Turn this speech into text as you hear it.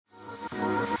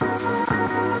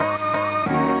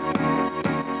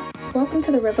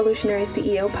Welcome to the Revolutionary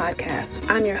CEO Podcast.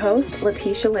 I'm your host,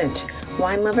 Letitia Lynch,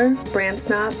 wine lover, brand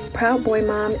snob, proud boy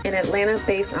mom, and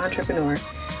Atlanta-based entrepreneur.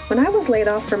 When I was laid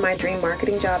off from my dream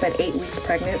marketing job at 8 weeks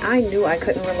pregnant, I knew I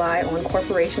couldn't rely on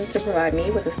corporations to provide me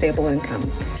with a stable income.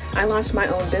 I launched my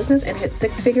own business and hit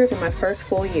 6 figures in my first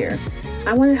full year.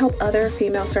 I want to help other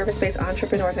female service-based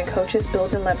entrepreneurs and coaches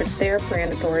build and leverage their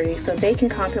brand authority so they can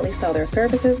confidently sell their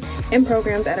services and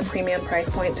programs at a premium price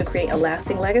point to create a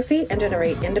lasting legacy and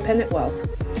generate independent wealth.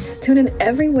 Tune in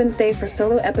every Wednesday for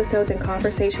solo episodes and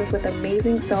conversations with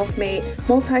amazing self-made,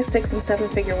 multi-6 and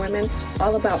 7-figure women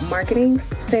all about marketing,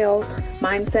 sales,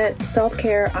 mindset,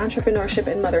 self-care, entrepreneurship,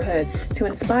 and motherhood to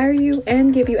inspire you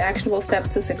and give you actionable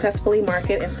steps to successfully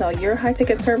market and sell your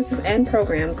high-ticket services and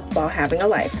programs while having a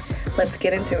life. Let's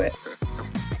get into it.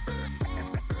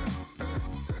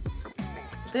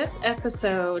 This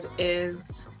episode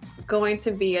is going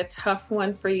to be a tough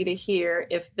one for you to hear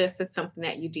if this is something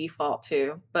that you default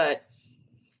to, but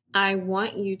I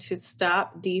want you to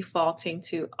stop defaulting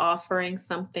to offering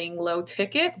something low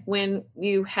ticket when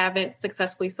you haven't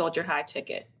successfully sold your high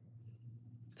ticket.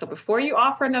 So before you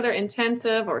offer another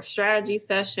intensive or strategy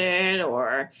session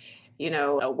or,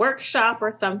 a workshop or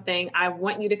something, I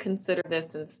want you to consider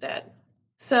this instead.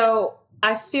 So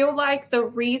I feel like the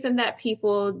reason that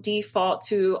people default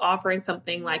to offering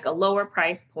something like a lower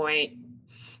price point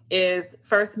is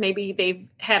first, maybe they've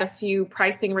had a few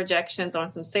pricing rejections on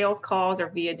some sales calls or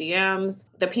via DMs.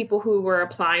 The people who were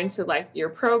applying to like your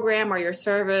program or your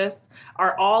service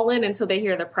are all in until they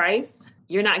hear the price.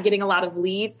 You're not getting a lot of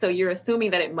leads, so you're assuming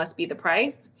that it must be the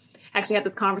price. I actually had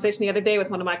this conversation the other day with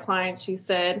one of my clients. She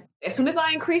said, as soon as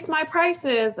I increased my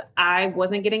prices, I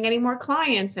wasn't getting any more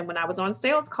clients. And when I was on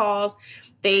sales calls,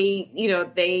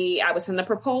 I was in the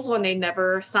proposal and they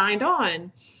never signed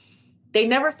on. They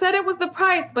never said it was the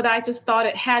price, but I just thought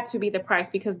it had to be the price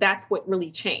because that's what really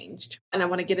changed. And I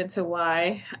want to get into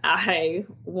why I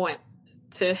want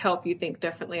to help you think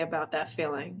differently about that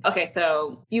feeling. Okay,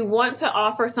 so you want to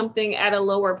offer something at a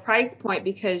lower price point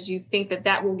because you think that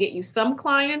that will get you some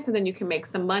clients and then you can make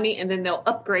some money and then they'll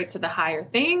upgrade to the higher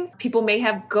thing. People may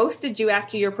have ghosted you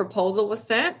after your proposal was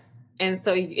sent. And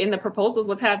so in the proposals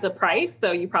would have the price.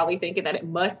 So you're probably thinking that it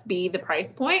must be the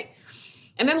price point.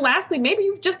 And then lastly, maybe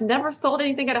you've just never sold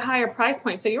anything at a higher price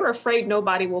point. So you're afraid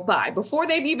nobody will buy. Before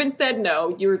they've even said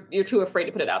no, you're too afraid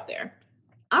to put it out there.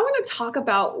 I want to talk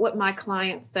about what my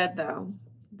client said, though.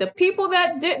 The people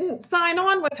that didn't sign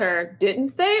on with her didn't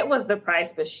say it was the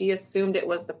price, but she assumed it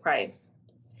was the price.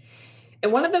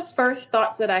 And one of the first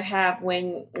thoughts that I have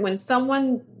when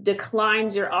someone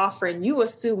declines your offer and you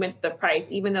assume it's the price,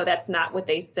 even though that's not what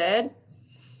they said,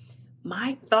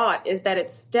 my thought is that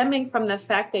it's stemming from the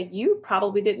fact that you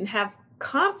probably didn't have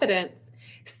confidence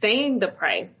saying the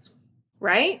price,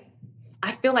 right?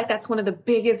 I feel like that's one of the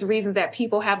biggest reasons that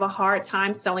people have a hard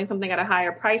time selling something at a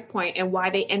higher price point and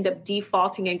why they end up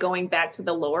defaulting and going back to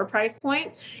the lower price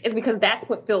point is because that's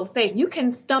what feels safe. You can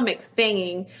stomach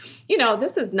saying,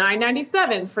 this is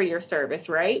 $997 for your service,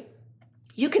 right?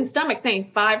 You can stomach saying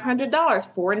 $500,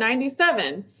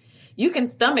 $497. You can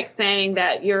stomach saying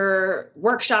that your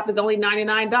workshop is only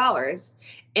 $99.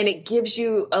 And it gives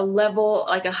you a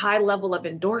high level of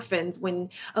endorphins when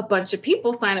a bunch of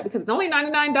people sign up because it's only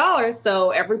 $99.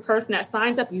 So every person that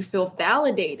signs up, you feel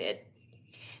validated.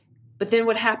 But then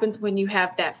what happens when you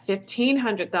have that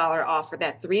 $1,500 offer,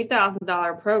 that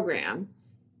 $3,000 program?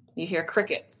 You hear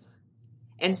crickets.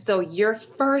 And so your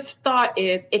first thought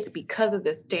is, it's because of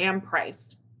this damn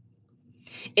price.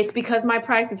 It's because my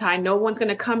price is high. No one's going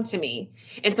to come to me.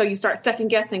 And so you start second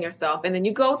guessing yourself. And then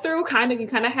you go through you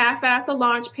kind of half-ass a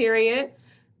launch period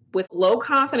with low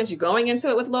confidence. You're going into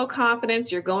it with low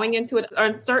confidence. You're going into it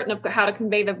uncertain of how to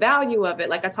convey the value of it,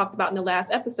 like I talked about in the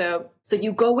last episode. So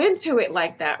you go into it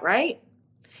like that, right?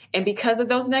 And because of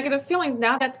those negative feelings,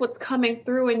 now that's what's coming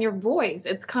through in your voice.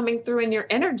 It's coming through in your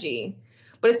energy.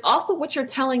 But it's also what you're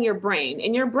telling your brain.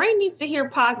 And your brain needs to hear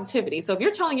positivity. So if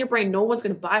you're telling your brain, no one's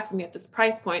going to buy from you at this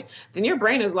price point, then your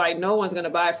brain is like, no one's going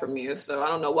to buy from you. So I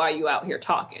don't know why you out here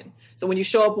talking. So when you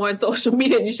show up on social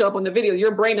media and you show up on the videos, your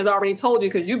brain has already told you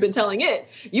because you've been telling it.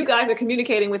 You guys are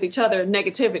communicating with each other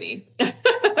negativity.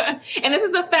 And this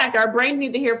is a fact. Our brains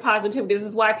need to hear positivity. This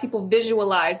is why people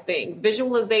visualize things.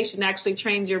 Visualization actually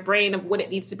trains your brain of what it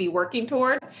needs to be working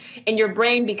toward. And your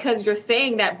brain, because you're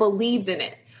saying that, believes in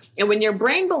it. And when your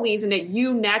brain believes in it,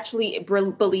 you naturally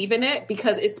believe in it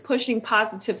because it's pushing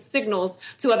positive signals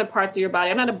to other parts of your body.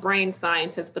 I'm not a brain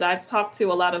scientist, but I've talked to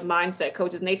a lot of mindset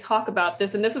coaches and they talk about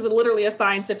this. And this is literally a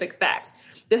scientific fact.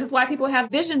 This is why people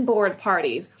have vision board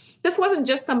parties. This wasn't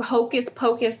just some hocus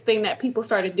pocus thing that people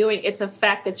started doing. It's a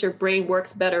fact that your brain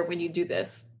works better when you do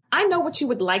this. I know what you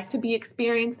would like to be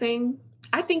experiencing.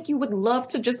 I think you would love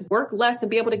to just work less and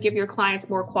be able to give your clients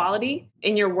more quality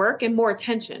in your work and more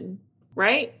attention,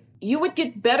 right? You would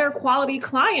get better quality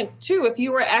clients too if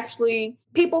you were actually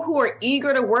people who are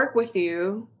eager to work with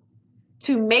you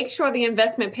to make sure the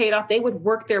investment paid off. They would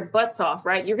work their butts off,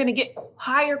 right? You're going to get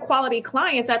higher quality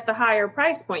clients at the higher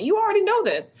price point. You already know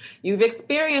this. You've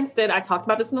experienced it. I talked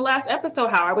about this in the last episode,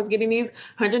 how I was getting these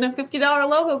 $150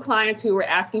 logo clients who were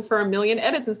asking for 1 million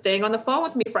edits and staying on the phone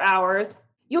with me for hours.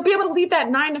 You'll be able to leave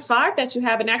that 9 to 5 that you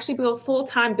have and actually be a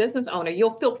full-time business owner.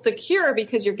 You'll feel secure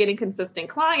because you're getting consistent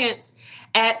clients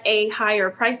at a higher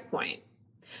price point.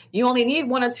 You only need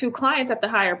 1 or 2 clients at the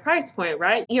higher price point,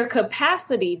 right? Your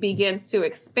capacity begins to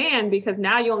expand because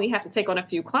now you only have to take on a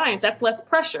few clients. That's less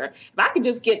pressure. If I could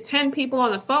just get 10 people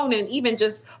on the phone and even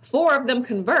just 4 of them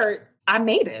convert, I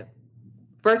made it.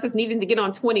 Versus needing to get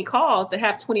on 20 calls to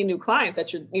have 20 new clients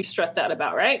that you're stressed out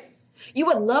about, right? You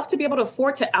would love to be able to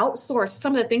afford to outsource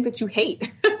some of the things that you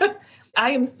hate.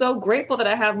 I am so grateful that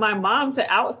I have my mom to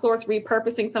outsource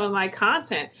repurposing some of my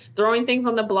content, throwing things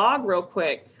on the blog real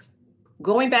quick,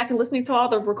 going back and listening to all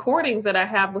the recordings that I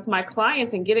have with my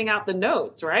clients and getting out the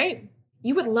notes, right?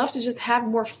 You would love to just have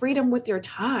more freedom with your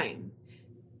time.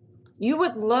 You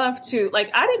would love to,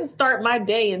 I didn't start my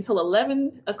day until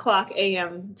 11 o'clock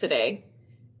a.m. today.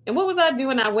 And what was I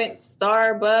doing? I went to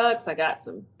Starbucks. I got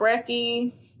some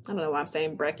brekkie. I don't know why I'm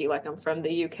saying brekkie like I'm from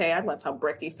the UK. I love how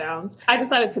brekkie sounds. I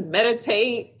decided to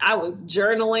meditate. I was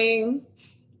journaling.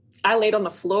 I laid on the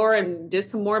floor and did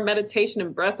some more meditation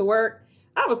and breath work.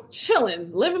 I was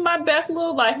chilling, living my best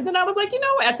little life. And then I was like, you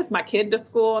know what? I took my kid to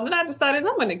school and then I decided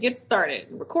I'm going to get started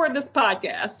and record this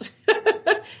podcast.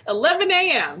 11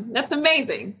 a.m. That's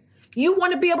amazing. You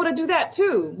want to be able to do that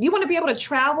too. You want to be able to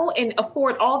travel and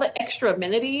afford all the extra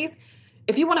amenities.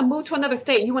 If you want to move to another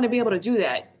state, you want to be able to do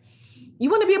that. You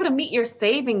want to be able to meet your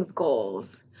savings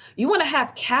goals. You want to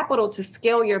have capital to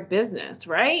scale your business,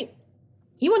 right?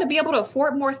 You want to be able to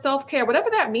afford more self-care, whatever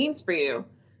that means for you.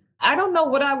 I don't know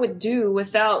what I would do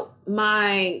without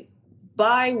my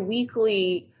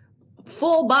bi-weekly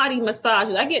full body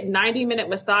massages. I get 90-minute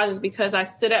massages because I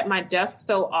sit at my desk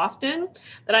so often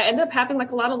that I end up having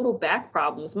a lot of little back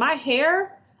problems. My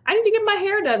hair, I need to get my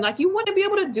hair done. You want to be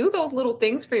able to do those little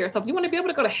things for yourself. You want to be able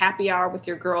to go to happy hour with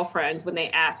your girlfriends when they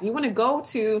ask. You want to go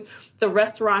to the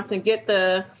restaurants and get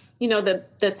the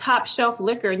top shelf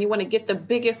liquor, and you want to get the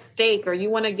biggest steak, or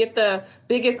you want to get the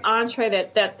biggest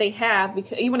entree that they have,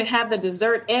 because you want to have the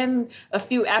dessert and a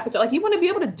few appetizers. You want to be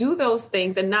able to do those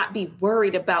things and not be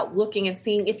worried about looking and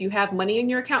seeing if you have money in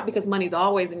your account, because money's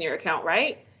always in your account,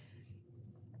 right?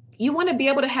 You want to be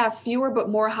able to have fewer but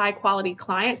more high quality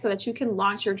clients so that you can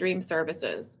launch your dream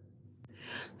services.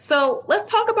 So let's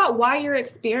talk about why you're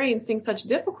experiencing such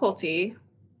difficulty.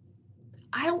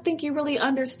 I don't think you really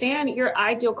understand your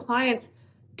ideal clients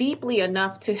deeply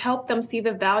enough to help them see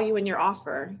the value in your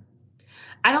offer.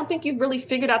 I don't think you've really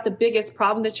figured out the biggest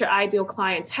problem that your ideal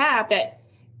clients have that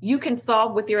you can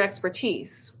solve with your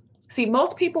expertise. See,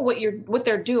 most people, what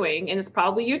they're doing, and it's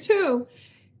probably you too,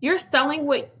 you're selling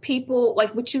what people,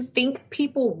 what you think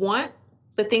people want,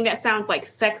 the thing that sounds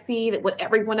sexy, that what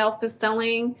everyone else is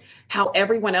selling, how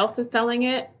everyone else is selling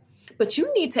it. But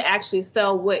you need to actually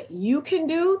sell what you can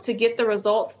do to get the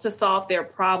results to solve their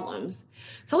problems.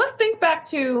 So let's think back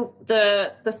to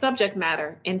the subject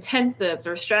matter, intensives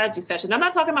or strategy sessions. I'm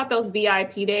not talking about those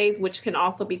VIP days, which can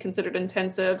also be considered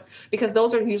intensives, because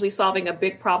those are usually solving a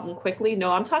big problem quickly.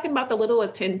 No, I'm talking about the little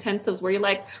intensives where you're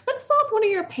let's solve one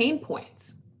of your pain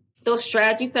points. Those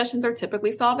strategy sessions are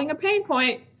typically solving a pain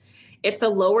point. It's a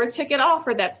lower ticket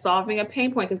offer that's solving a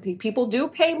pain point, because people do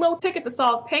pay low ticket to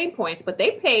solve pain points, but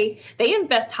they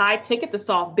invest high ticket to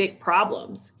solve big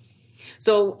problems.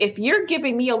 So if you're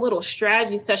giving me a little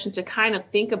strategy session to kind of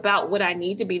think about what I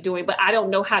need to be doing, but I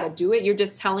don't know how to do it, you're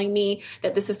just telling me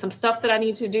that this is some stuff that I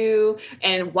need to do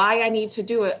and why I need to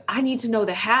do it. I need to know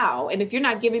the how. And if you're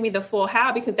not giving me the full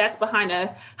how, because that's behind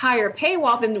a higher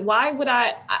paywall, then why would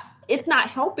it's not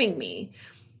helping me.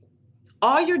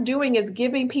 All you're doing is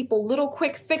giving people little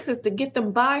quick fixes to get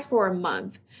them by for a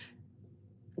month,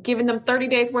 giving them 30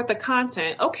 days worth of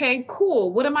content. Okay,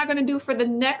 cool. What am I going to do for the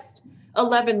next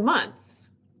 11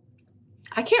 months?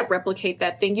 I can't replicate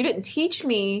that thing. You didn't teach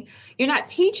me. You're not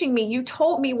teaching me. You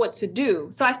told me what to do.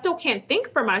 So I still can't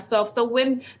think for myself. So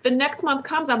when the next month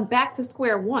comes, I'm back to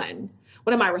square one.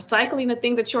 What am I, recycling the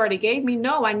things that you already gave me?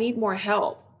 No, I need more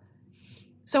help.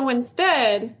 So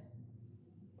instead,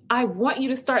 I want you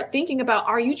to start thinking about,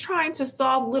 are you trying to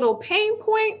solve little pain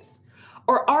points,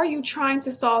 or are you trying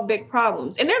to solve big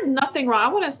problems? And there's nothing wrong. I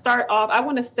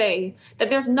want to say that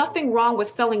there's nothing wrong with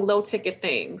selling low ticket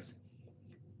things.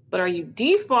 But are you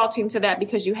defaulting to that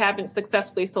because you haven't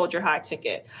successfully sold your high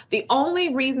ticket? The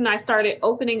only reason I started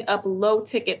opening up low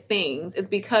ticket things is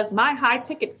because my high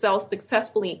ticket sells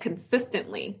successfully and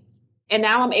consistently. And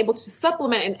now I'm able to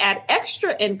supplement and add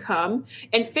extra income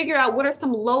and figure out what are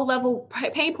some low level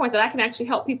pain points that I can actually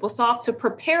help people solve to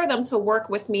prepare them to work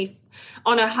with me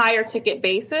on a higher ticket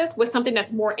basis with something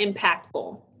that's more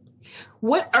impactful.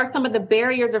 What are some of the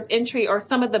barriers of entry or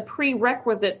some of the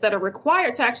prerequisites that are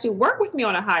required to actually work with me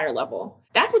on a higher level?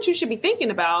 That's what you should be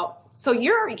thinking about. So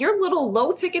your little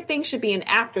low ticket thing should be an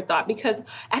afterthought, because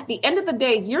at the end of the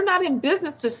day, you're not in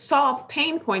business to solve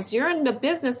pain points. You're in the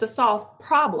business to solve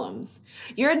problems.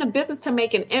 You're in the business to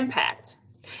make an impact.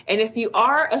 And if you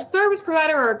are a service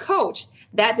provider or a coach,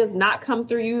 that does not come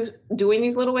through you doing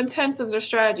these little intensives or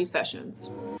strategy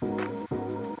sessions.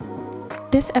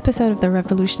 This episode of the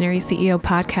Revolutionary CEO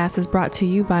podcast is brought to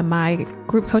you by my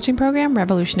group coaching program,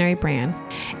 Revolutionary Brand.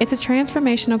 It's a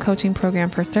transformational coaching program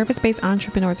for service-based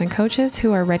entrepreneurs and coaches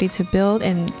who are ready to build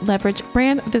and leverage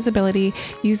brand visibility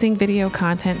using video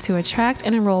content to attract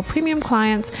and enroll premium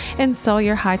clients and sell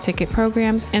your high-ticket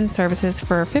programs and services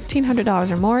for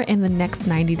 $1,500 or more in the next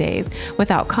 90 days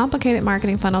without complicated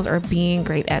marketing funnels or being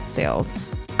great at sales.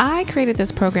 I created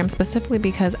this program specifically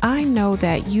because I know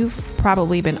that you've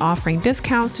probably been offering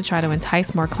discounts to try to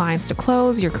entice more clients to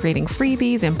close. You're creating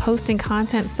freebies and posting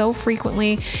content so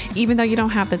frequently. Even though you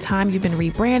don't have the time, you've been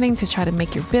rebranding to try to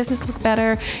make your business look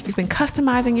better. You've been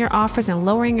customizing your offers and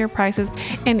lowering your prices,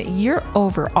 and you're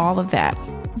over all of that.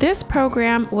 This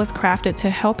program was crafted to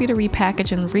help you to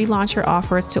repackage and relaunch your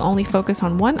offers to only focus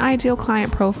on one ideal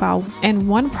client profile and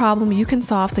one problem you can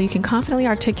solve so you can confidently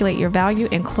articulate your value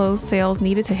and close sales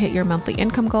needed to hit your monthly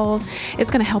income goals.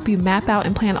 It's going to help you map out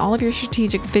and plan all of your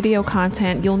strategic video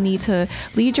content you'll need to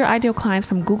lead your ideal clients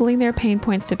from Googling their pain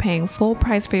points to paying full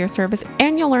price for your service.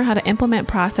 And you'll learn how to implement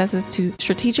processes to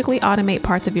strategically automate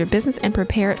parts of your business and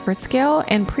prepare it for scale,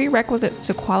 and prerequisites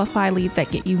to qualify leads that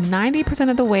get you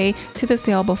 90% of the way to the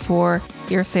sale before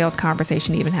your sales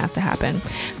conversation even has to happen.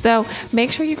 So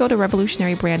make sure you go to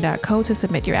revolutionarybrand.co to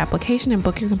submit your application and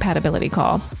book your compatibility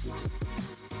call.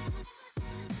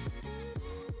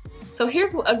 So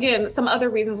here's, again, some other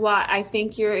reasons why I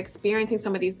think you're experiencing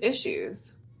some of these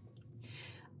issues.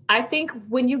 I think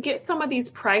when you get some of these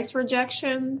price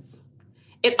rejections,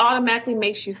 it automatically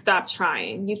makes you stop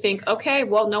trying. You think, okay,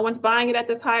 well, no one's buying it at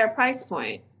this higher price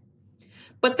point.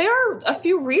 But there are a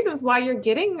few reasons why you're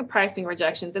getting pricing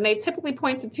rejections, and they typically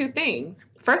point to two things.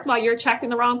 First of all, you're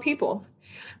attracting the wrong people.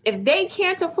 If they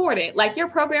can't afford it, like your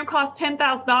program costs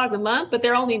 $10,000 a month, but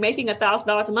they're only making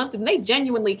 $1,000 a month, and they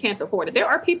genuinely can't afford it. There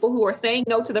are people who are saying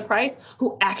no to the price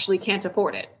who actually can't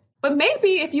afford it. But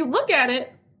maybe if you look at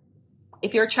it,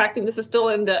 if you're attracting, this is still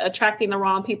in the attracting the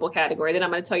wrong people category, then I'm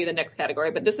going to tell you the next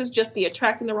category, but this is just the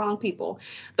attracting the wrong people.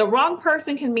 The wrong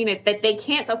person can mean it that they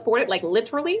can't afford it, like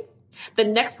literally. The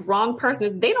next wrong person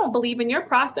is they don't believe in your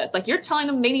process. Like you're telling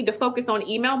them they need to focus on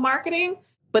email marketing,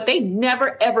 but they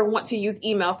never, ever want to use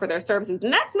email for their services.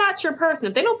 And that's not your person.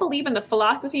 If they don't believe in the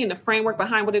philosophy and the framework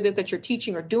behind what it is that you're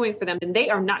teaching or doing for them, then they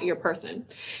are not your person.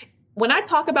 When I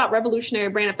talk about revolutionary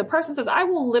brand, if the person says, I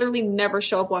will literally never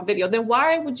show up on video, then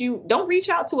why would you, don't reach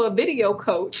out to a video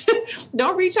coach.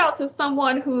 Don't reach out to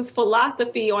someone whose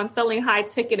philosophy on selling high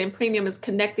ticket and premium is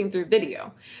connecting through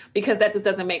video, because that just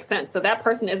doesn't make sense. So that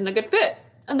person isn't a good fit.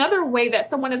 Another way that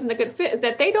someone isn't a good fit is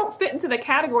that they don't fit into the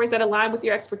categories that align with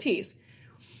your expertise.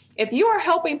 If you are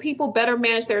helping people better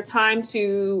manage their time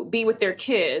to be with their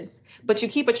kids, but you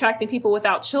keep attracting people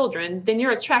without children, then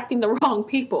you're attracting the wrong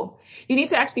people. You need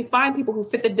to actually find people who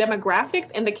fit the demographics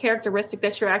and the characteristics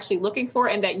that you're actually looking for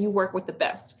and that you work with the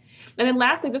best. And then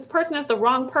lastly, this person is the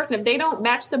wrong person if they don't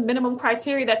match the minimum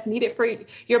criteria that's needed for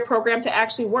your program to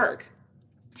actually work.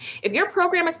 If your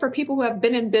program is for people who have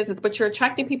been in business, but you're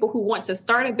attracting people who want to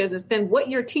start a business, then what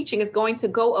you're teaching is going to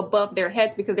go above their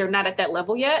heads because they're not at that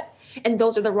level yet. And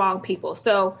those are the wrong people.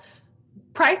 So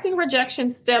pricing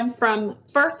rejections stem from,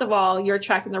 first of all, you're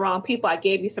attracting the wrong people. I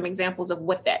gave you some examples of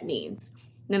what that means.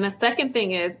 And then the second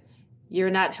thing is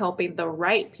you're not helping the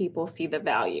right people see the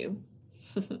value.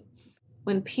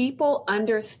 When people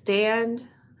understand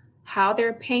how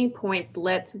their pain points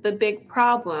led to the big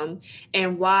problem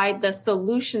and why the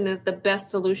solution is the best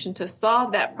solution to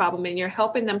solve that problem, and you're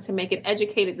helping them to make an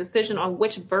educated decision on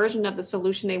which version of the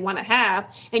solution they want to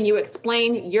have, and you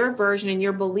explain your version and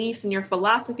your beliefs and your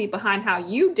philosophy behind how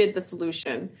you did the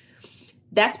solution,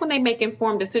 that's when they make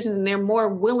informed decisions and they're more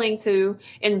willing to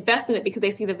invest in it because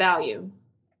they see the value.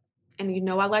 And you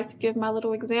know I like to give my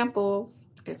little examples.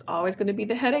 It's always going to be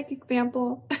the headache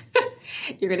example.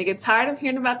 You're going to get tired of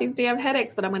hearing about these damn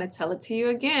headaches, but I'm going to tell it to you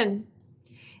again.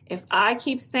 If I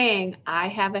keep saying, I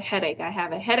have a headache,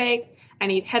 I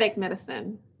need headache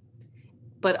medicine,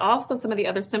 but also some of the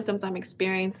other symptoms I'm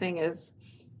experiencing is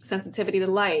sensitivity to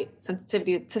light,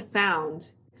 sensitivity to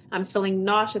sound. I'm feeling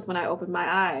nauseous when I open my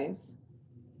eyes.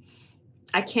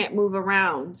 I can't move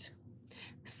around.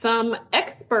 Some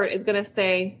expert is going to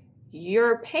say,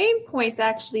 your pain points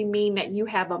actually mean that you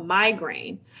have a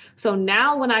migraine. So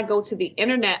now when I go to the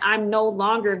internet, I'm no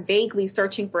longer vaguely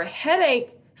searching for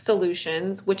headache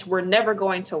solutions, which were never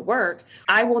going to work.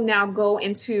 I will now go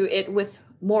into it with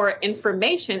more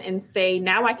information and say,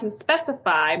 now I can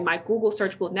specify, my Google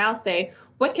search will now say,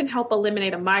 what can help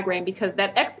eliminate a migraine? Because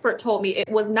that expert told me it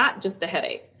was not just a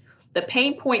headache. The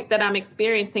pain points that I'm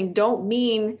experiencing don't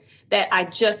mean that I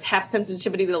just have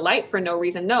sensitivity to light for no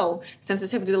reason. No,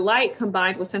 sensitivity to light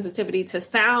combined with sensitivity to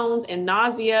sounds and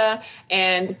nausea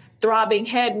and throbbing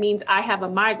head means I have a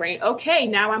migraine. Okay,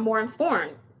 now I'm more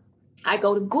informed. I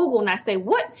go to Google and I say,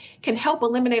 what can help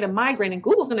eliminate a migraine? And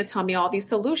Google's going to tell me all these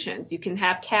solutions. You can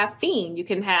have caffeine. You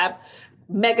can have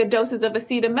mega doses of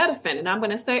acetaminophen. And I'm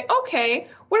going to say, okay,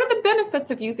 what are the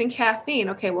benefits of using caffeine?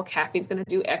 Okay, well, caffeine's going to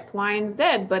do X, Y, and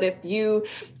Z. But if you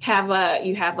have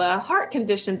a heart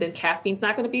condition, then caffeine's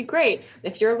not going to be great.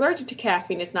 If you're allergic to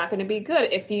caffeine, it's not going to be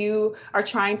good. If you are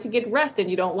trying to get rested,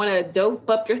 you don't want to dope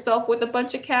up yourself with a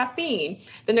bunch of caffeine,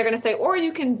 then they're going to say, or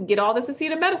you can get all this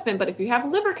acetaminophen. But if you have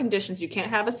liver conditions, you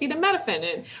can't have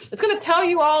acetaminophen. And it's going to tell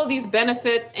you all of these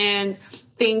benefits and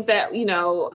things that,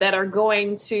 that are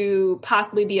going to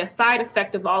possibly be a side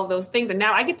effect of all of those things. And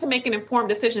now I get to make an informed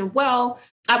decision. Well,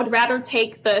 I would rather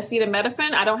take the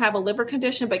acetaminophen. I don't have a liver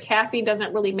condition, but caffeine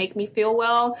doesn't really make me feel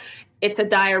well. It's a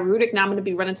diuretic. Now I'm going to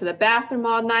be running to the bathroom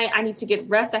all night. I need to get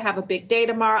rest. I have a big day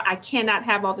tomorrow. I cannot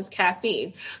have all this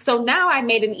caffeine. So now I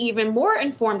made an even more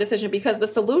informed decision because the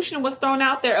solution was thrown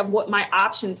out there of what my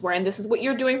options were. And this is what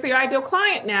you're doing for your ideal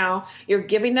client now. You're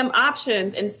giving them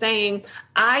options and saying,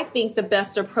 I think the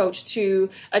best approach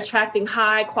to attracting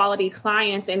high quality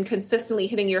clients and consistently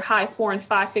hitting your high 4 and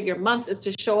 5 figure months is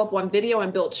to show up on video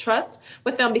and build trust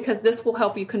with them because this will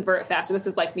help you convert faster. This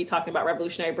is like me talking about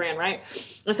revolutionary brand, right?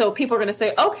 And so people are going to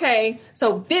say, okay,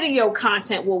 so video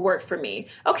content will work for me.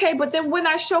 Okay, but then when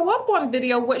I show up on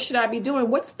video, what should I be doing?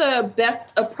 What's the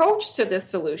best approach to this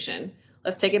solution?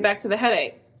 Let's take it back to the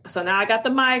headache. So now I got the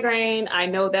migraine. I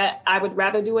know that I would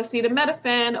rather do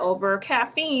acetaminophen over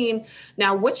caffeine.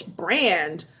 Now, which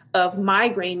brand of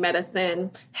migraine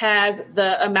medicine has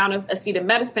the amount of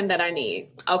acetaminophen that I need?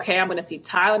 Okay, I'm going to see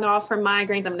Tylenol for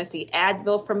migraines. I'm going to see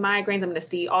Advil for migraines. I'm going to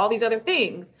see all these other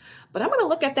things. But I'm going to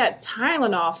look at that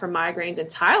Tylenol for migraines. And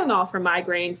Tylenol for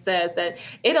migraines says that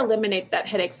it eliminates that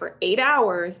headache for 8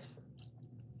 hours.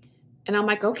 And I'm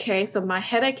like, okay, so my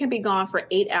headache can be gone for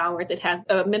 8 hours. It has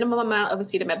a minimum amount of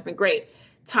acetaminophen. Great.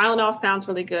 Tylenol sounds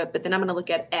really good. But then I'm going to look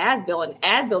at Advil, and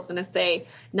Advil's going to say,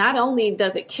 not only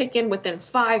does it kick in within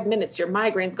 5 minutes, your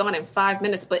migraine's gone in 5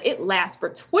 minutes, but it lasts for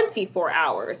 24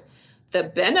 hours. The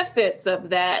benefits of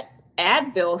that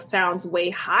Advil sounds way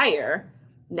higher.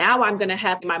 Now I'm going to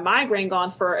have my migraine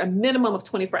gone for a minimum of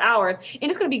 24 hours, and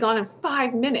it's going to be gone in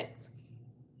 5 minutes.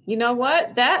 You know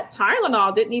what? That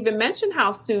Tylenol didn't even mention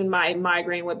how soon my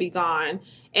migraine would be gone.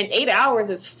 And 8 hours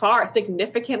is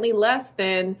significantly less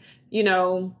than,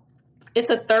 it's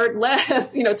a third less,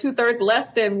 2/3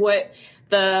 less than what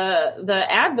the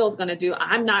Advil is going to do.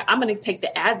 I'm going to take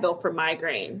the Advil for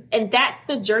migraine. And that's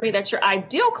the journey that your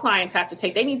ideal clients have to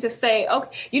take. They need to say, okay,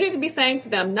 you need to be saying to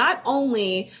them, not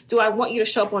only do I want you to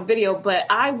show up on video, but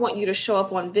I want you to show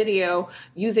up on video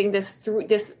using this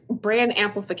brand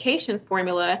amplification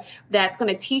formula that's going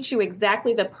to teach you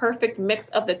exactly the perfect mix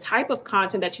of the type of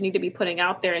content that you need to be putting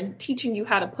out there and teaching you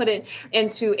how to put it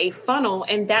into a funnel.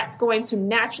 And that's going to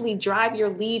naturally drive your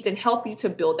leads and help you to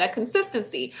build that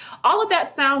consistency. All of that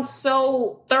sounds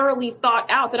so thoroughly thought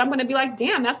out that I'm going to be like,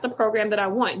 damn, that's the program that I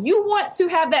want. You want to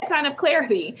have that kind of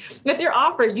clarity with your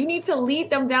offers. You need to lead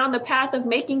them down the path of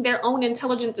making their own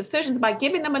intelligent decisions by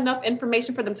giving them enough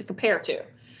information for them to compare to.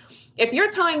 If you're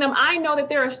telling them, I know that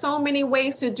there are so many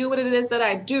ways to do what it is that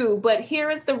I do, but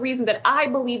here is the reason that I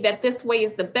believe that this way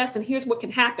is the best, and here's what can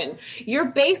happen. You're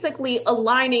basically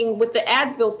aligning with the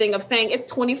Advil thing of saying it's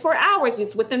 24 hours,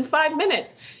 it's within 5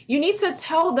 minutes. You need to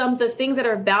tell them the things that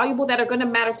are valuable, that are going to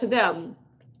matter to them.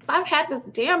 If I've had this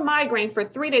damn migraine for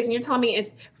 3 days and you're telling me in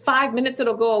 5 minutes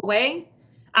it'll go away,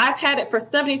 I've had it for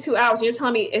 72 hours. And you're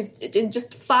telling me if in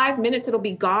just 5 minutes it'll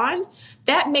be gone.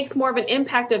 That makes more of an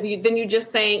impact of you than you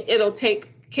just saying it'll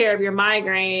take care of your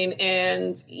migraine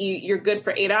and you're good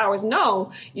for 8 hours.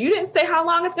 No, you didn't say how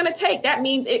long it's going to take. That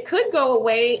means it could go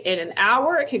away in an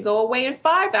hour. It could go away in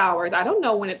 5 hours. I don't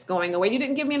know when it's going away. You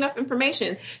didn't give me enough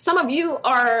information. Some of you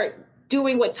are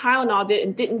doing what Tylenol did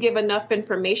and didn't give enough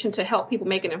information to help people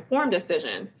make an informed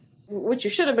decision. What you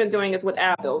should have been doing is what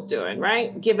Advil's doing,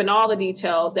 right? Giving all the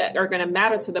details that are going to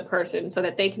matter to the person so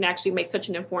that they can actually make such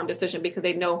an informed decision because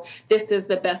they know this is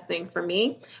the best thing for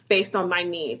me based on my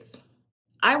needs.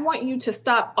 I want you to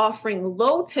stop offering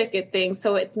low ticket things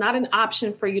so it's not an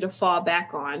option for you to fall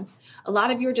back on. A lot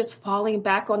of you are just falling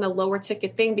back on the lower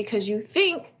ticket thing because you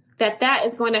think that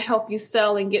is going to help you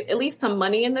sell and get at least some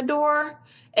money in the door.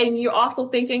 And you're also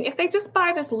thinking, if they just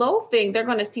buy this low thing, they're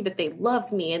going to see that they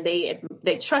love me and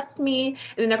they trust me, and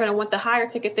then they're going to want the higher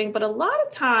ticket thing. But a lot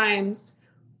of times,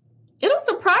 it'll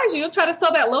surprise you. You'll try to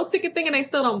sell that low ticket thing and they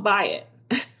still don't buy it.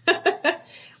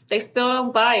 They still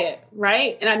don't buy it,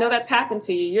 right? And I know that's happened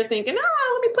to you. You're thinking,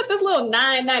 let me put this little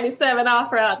 $9.97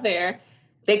 offer out there.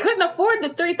 They couldn't afford the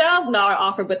 $3,000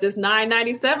 offer, but this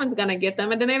 $9.97 is going to get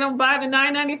them. And then they don't buy the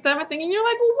 $9.97 thing. And you're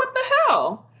like, well, what the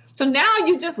hell? So now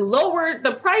you just lowered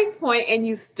the price point and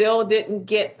you still didn't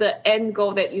get the end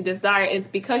goal that you desire. It's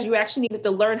because you actually needed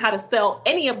to learn how to sell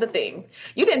any of the things.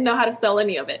 You didn't know how to sell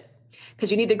any of it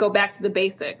because you need to go back to the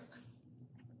basics.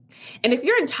 And if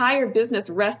your entire business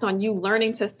rests on you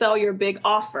learning to sell your big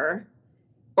offer,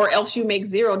 or else you make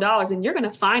 $0, and you're going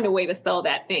to find a way to sell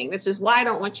that thing. This is why I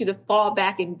don't want you to fall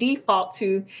back and default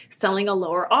to selling a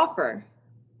lower offer.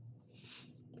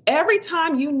 Every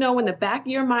time you know in the back of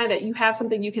your mind that you have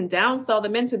something you can downsell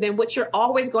them into, then what you're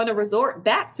always going to resort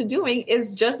back to doing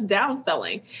is just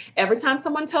downselling. Every time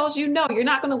someone tells you no, you're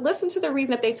not going to listen to the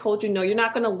reason that they told you no. You're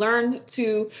not going to learn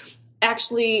to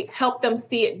actually help them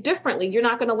see it differently. You're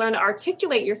not going to learn to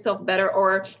articulate yourself better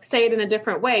or say it in a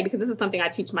different way, because this is something I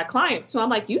teach my clients. So I'm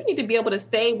like, you need to be able to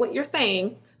say what you're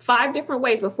saying 5 different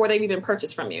ways before they've even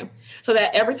purchased from you, so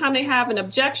that every time they have an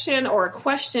objection or a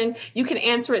question, you can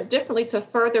answer it differently to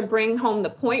further bring home the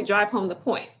point, drive home the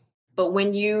point. But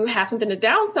when you have something to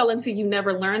downsell into, you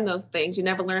never learn those things. You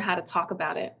never learn how to talk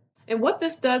about it. And what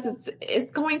this does is it's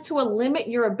going to limit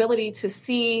your ability to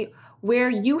see where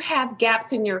you have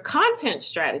gaps in your content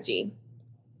strategy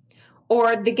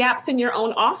or the gaps in your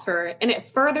own offer. And it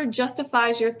further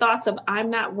justifies your thoughts of,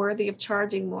 I'm not worthy of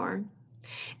charging more.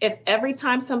 If every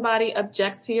time somebody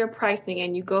objects to your pricing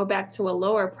and you go back to a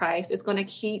lower price, it's going to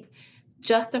keep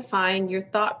justifying your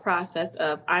thought process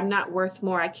of, I'm not worth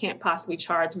more. I can't possibly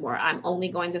charge more. I'm only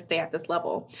going to stay at this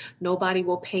level. Nobody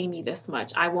will pay me this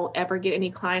much. I won't ever get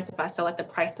any clients if I sell at the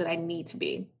price that I need to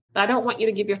be. But I don't want you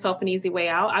to give yourself an easy way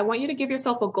out. I want you to give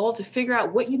yourself a goal to figure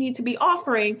out what you need to be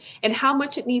offering and how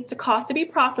much it needs to cost to be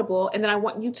profitable. And then I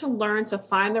want you to learn to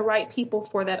find the right people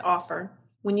for that offer.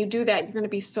 When you do that, you're going to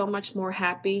be so much more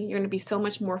happy. You're going to be so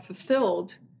much more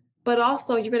fulfilled, but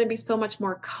also you're going to be so much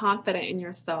more confident in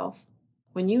yourself.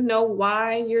 When you know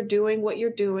why you're doing what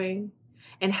you're doing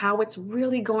and how it's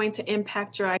really going to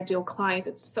impact your ideal clients,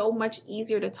 it's so much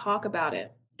easier to talk about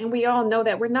it. And we all know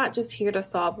that we're not just here to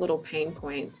solve little pain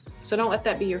points. So don't let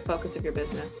that be your focus of your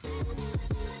business.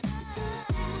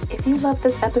 If you love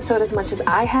this episode as much as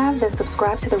I have, then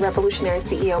subscribe to the Revolutionary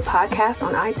CEO podcast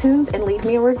on iTunes and leave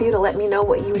me a review to let me know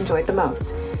what you enjoyed the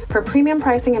most. For premium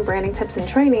pricing and branding tips and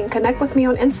training, connect with me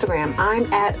on Instagram.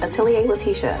 I'm at Atelier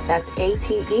Latesha. That's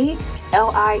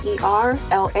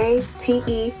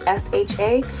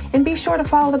ATELIERLATESHA. And be sure to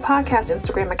follow the podcast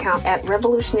Instagram account at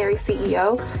Revolutionary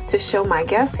CEO to show my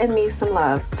guests and me some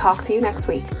love. Talk to you next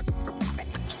week.